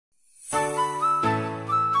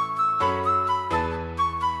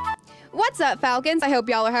What's up, Falcons? I hope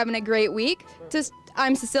y'all are having a great week.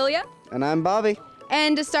 I'm Cecilia. And I'm Bobby.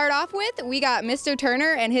 And to start off with, we got Mr.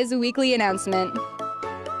 Turner and his weekly announcement.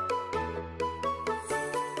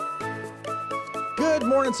 Good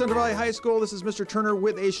morning, Central Valley High School. This is Mr. Turner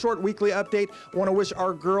with a short weekly update. I want to wish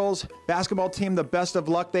our girls basketball team the best of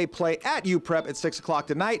luck. They play at UPrep at 6 o'clock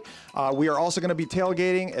tonight. We are also going to be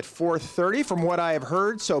tailgating at 4:30 from what I have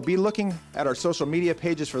heard, so be looking at our social media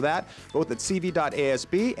pages for that, both at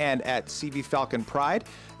cv.asb and at CV Falcon Pride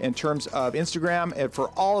in terms of Instagram and for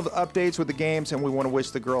all of the updates with the games, and we want to wish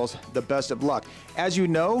the girls the best of luck. As you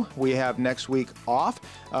know, we have next week off,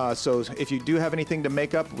 so if you do have anything to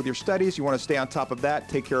make up with your studies, you want to stay on top of that,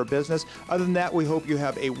 take care of business. Other than that, we hope you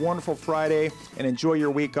have a wonderful Friday and enjoy your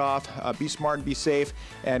week off. Be smart and be safe,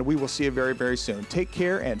 and we will see you very, very soon. Take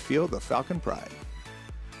care and feel the Falcon pride.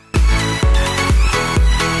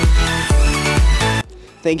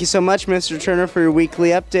 Thank you so much, Mr. Turner, for your weekly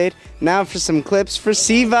update. Now for some clips for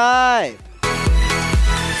Cvibe.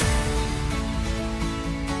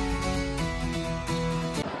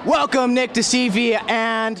 Welcome, Nick, to CV,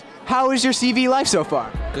 and how is your CV life so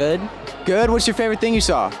far? Good. Good. What's your favorite thing you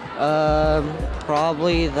saw?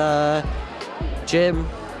 Probably the gym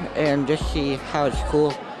and just see how it's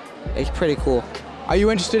cool. It's pretty cool. Are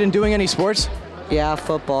you interested in doing any sports? Yeah,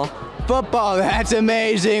 football. Football, that's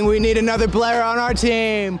amazing. We need another player on our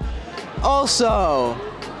team. Also,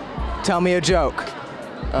 tell me a joke.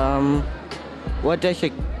 What does a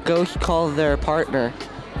ghost call their partner?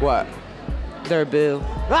 What? Their boo.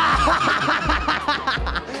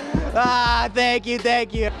 Thank you,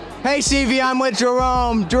 thank you. Hey, CV, I'm with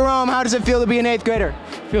Jerome. Jerome, how does it feel to be an 8th grader?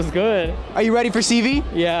 Feels good. Are you ready for CV?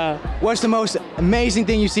 Yeah. What's the most amazing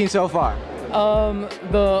thing you've seen so far?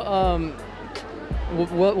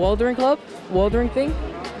 Weldering thing.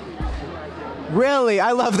 Really?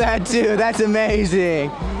 I love that too. That's amazing.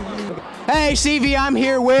 Hey, CV, I'm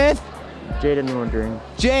here with Jaden Weldering.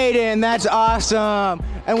 Jaden. That's awesome.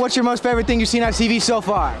 And what's your most favorite thing you've seen on CV so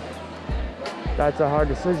far? That's a hard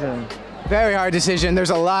decision. Very hard decision.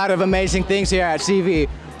 There's a lot of amazing things here at CV,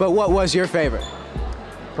 but what was your favorite?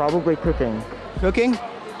 Probably cooking. Cooking?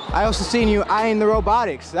 I also seen you eyeing the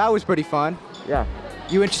robotics. That was pretty fun. Yeah.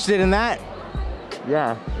 You interested in that?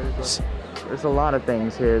 Yeah. There's a lot of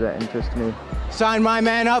things here that interest me. Sign my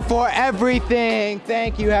man up for everything.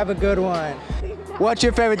 Thank you. Have a good one. What's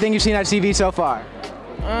your favorite thing you've seen at CV so far?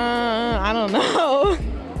 I don't know.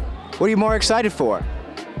 What are you more excited for?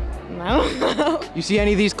 I don't know. You see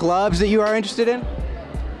any of these clubs that you are interested in?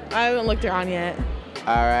 I haven't looked around yet.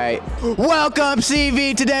 All right. Welcome,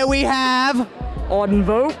 CV. Today we have Auden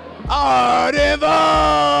Vote. Ardevo!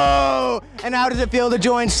 And how does it feel to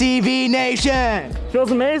join CV Nation? Feels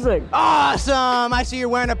amazing. Awesome! I see you're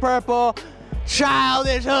wearing a purple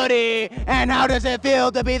childish hoodie. And how does it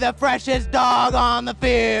feel to be the freshest dog on the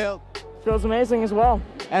field? Feels amazing as well.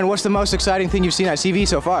 And what's the most exciting thing you've seen at CV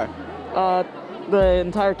so far? The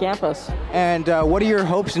entire campus. And what are your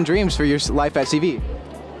hopes and dreams for your life at CV?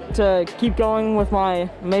 To keep going with my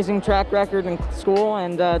amazing track record in school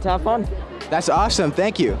and to have fun. That's awesome.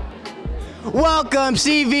 Thank you. Welcome,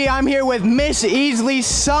 CV. I'm here with Miss Easley's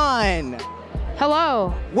son.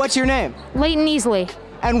 Hello. What's your name? Leighton Easley.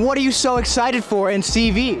 And what are you so excited for in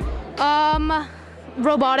CV?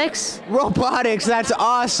 Robotics. Robotics, that's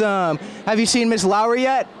awesome. Have you seen Miss Lowry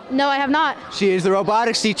yet? No, I have not. She is the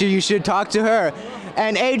robotics teacher. You should talk to her.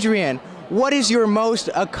 And Adrian, what is your most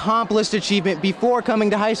accomplished achievement before coming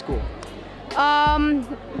to high school?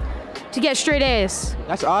 To get straight A's.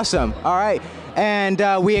 That's awesome. All right. And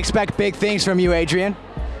we expect big things from you, Adrian.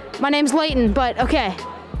 My name's Leighton, but okay.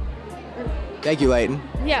 Thank you, Leighton.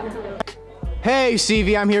 Yeah. Hey,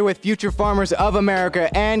 CV, I'm here with Future Farmers of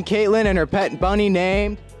America and Caitlin and her pet bunny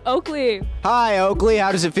named Oakley. Hi, Oakley.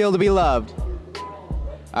 How does it feel to be loved?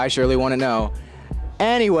 I surely want to know.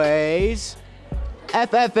 Anyways,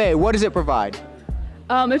 FFA, what does it provide?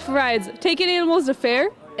 It provides taking animals to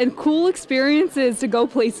fair and cool experiences to go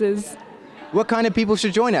places. What kind of people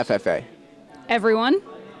should join FFA? Everyone.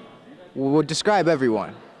 Well, describe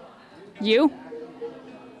everyone. You.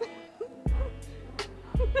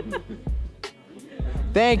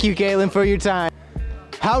 Thank you, Caitlin, for your time.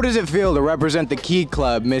 How does it feel to represent the Key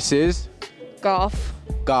Club, Mrs. Golf.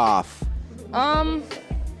 Goff?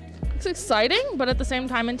 It's exciting, but at the same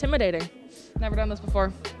time intimidating. Never done this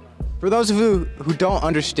before. For those of you who don't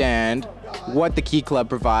understand what the Key Club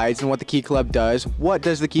provides and what the Key Club does, what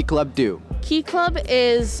does the Key Club do? Key Club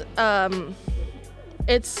is,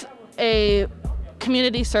 it's a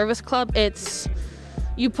community service club.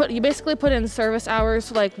 You basically put in service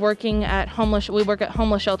hours, like working at we work at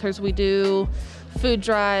homeless shelters. We do food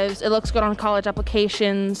drives. It looks good on college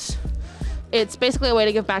applications. it's basically a way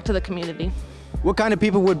to give back to the community. What kind of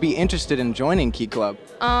people would be interested in joining Key Club?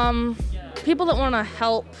 People that want to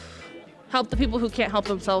help the people who can't help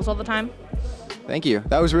themselves all the time. Thank you.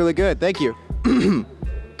 That was really good. Thank you.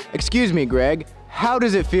 Excuse me, Greg. How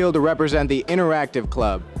does it feel to represent the Interactive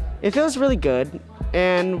Club? It feels really good,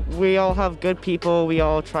 and we all have good people, we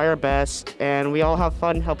all try our best, and we all have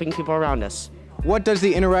fun helping people around us. What does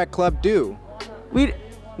the Interact Club do? We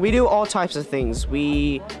do all types of things.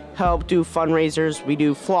 We help do fundraisers, we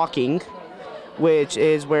do flocking, which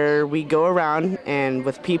is where we go around and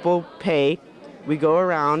with people pay, we go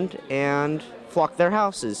around and flock their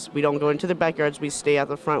houses. We don't go into their backyards, we stay at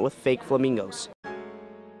the front with fake flamingos.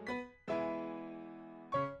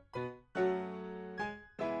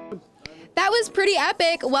 That was pretty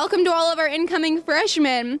epic. Welcome to all of our incoming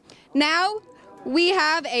freshmen. Now we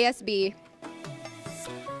have ASB.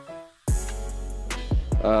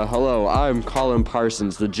 Hello, I'm Colin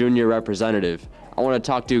Parsons, the junior representative. I want to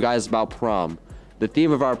talk to you guys about prom. The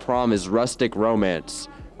theme of our prom is rustic romance.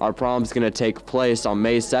 Our prom is going to take place on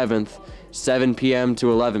May 7th, 7 p.m.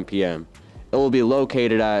 to 11 p.m. It will be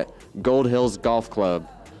located at Gold Hills Golf Club.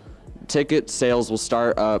 Ticket sales will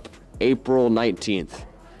start up April 19th.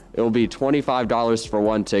 It will be $25 for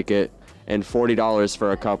one ticket and $40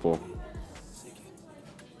 for a couple.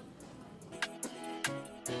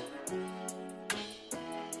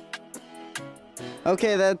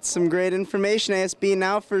 Okay, that's some great information, ASB.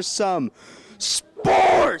 Now for some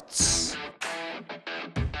sports!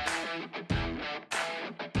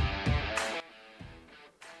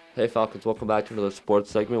 Hey Falcons, welcome back to another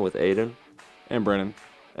sports segment with Aiden and Brennan.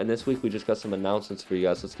 And this week we just got some announcements for you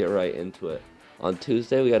guys. Let's get right into it. On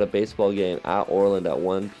Tuesday, we got a baseball game at Orland at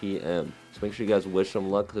 1 p.m. So make sure you guys wish them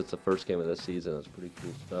luck because it's the first game of the season. That's pretty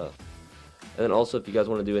cool stuff. And then also, if you guys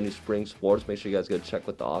want to do any spring sports, make sure you guys go check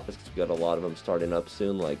with the office because we got a lot of them starting up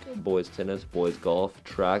soon, like boys tennis, boys golf,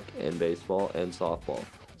 track, and baseball, and softball.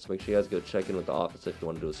 So make sure you guys go check in with the office if you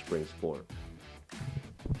want to do a spring sport.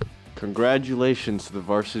 Congratulations to the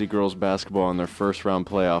varsity girls basketball on their first round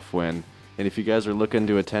playoff win. And if you guys are looking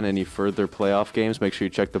to attend any further playoff games, make sure you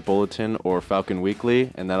check the Bulletin or Falcon Weekly.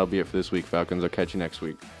 And that'll be it for this week, Falcons. I'll catch you next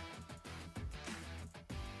week.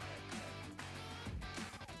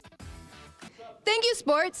 Thank you,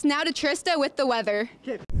 sports. Now to Trista with the weather.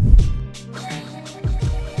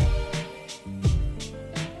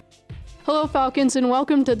 Hello, Falcons, and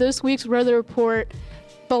welcome to this week's weather report,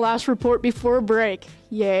 the last report before break.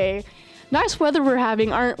 Yay. Nice weather we're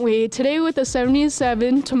having, aren't we? Today with a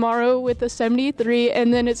 77, tomorrow with a 73,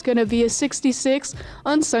 and then it's going to be a 66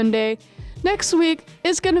 on Sunday. Next week,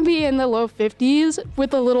 it's going to be in the low 50s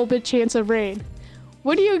with a little bit chance of rain.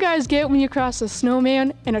 What do you guys get when you cross a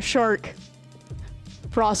snowman and a shark?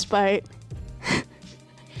 Frostbite.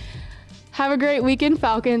 Have a great weekend,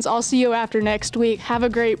 Falcons. I'll see you after next week. Have a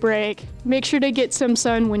great break. Make sure to get some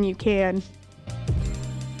sun when you can.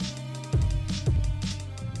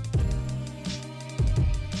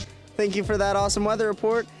 Thank you for that awesome weather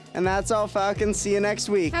report. And that's all, Falcons. See you next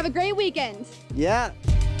week. Have a great weekend. Yeah.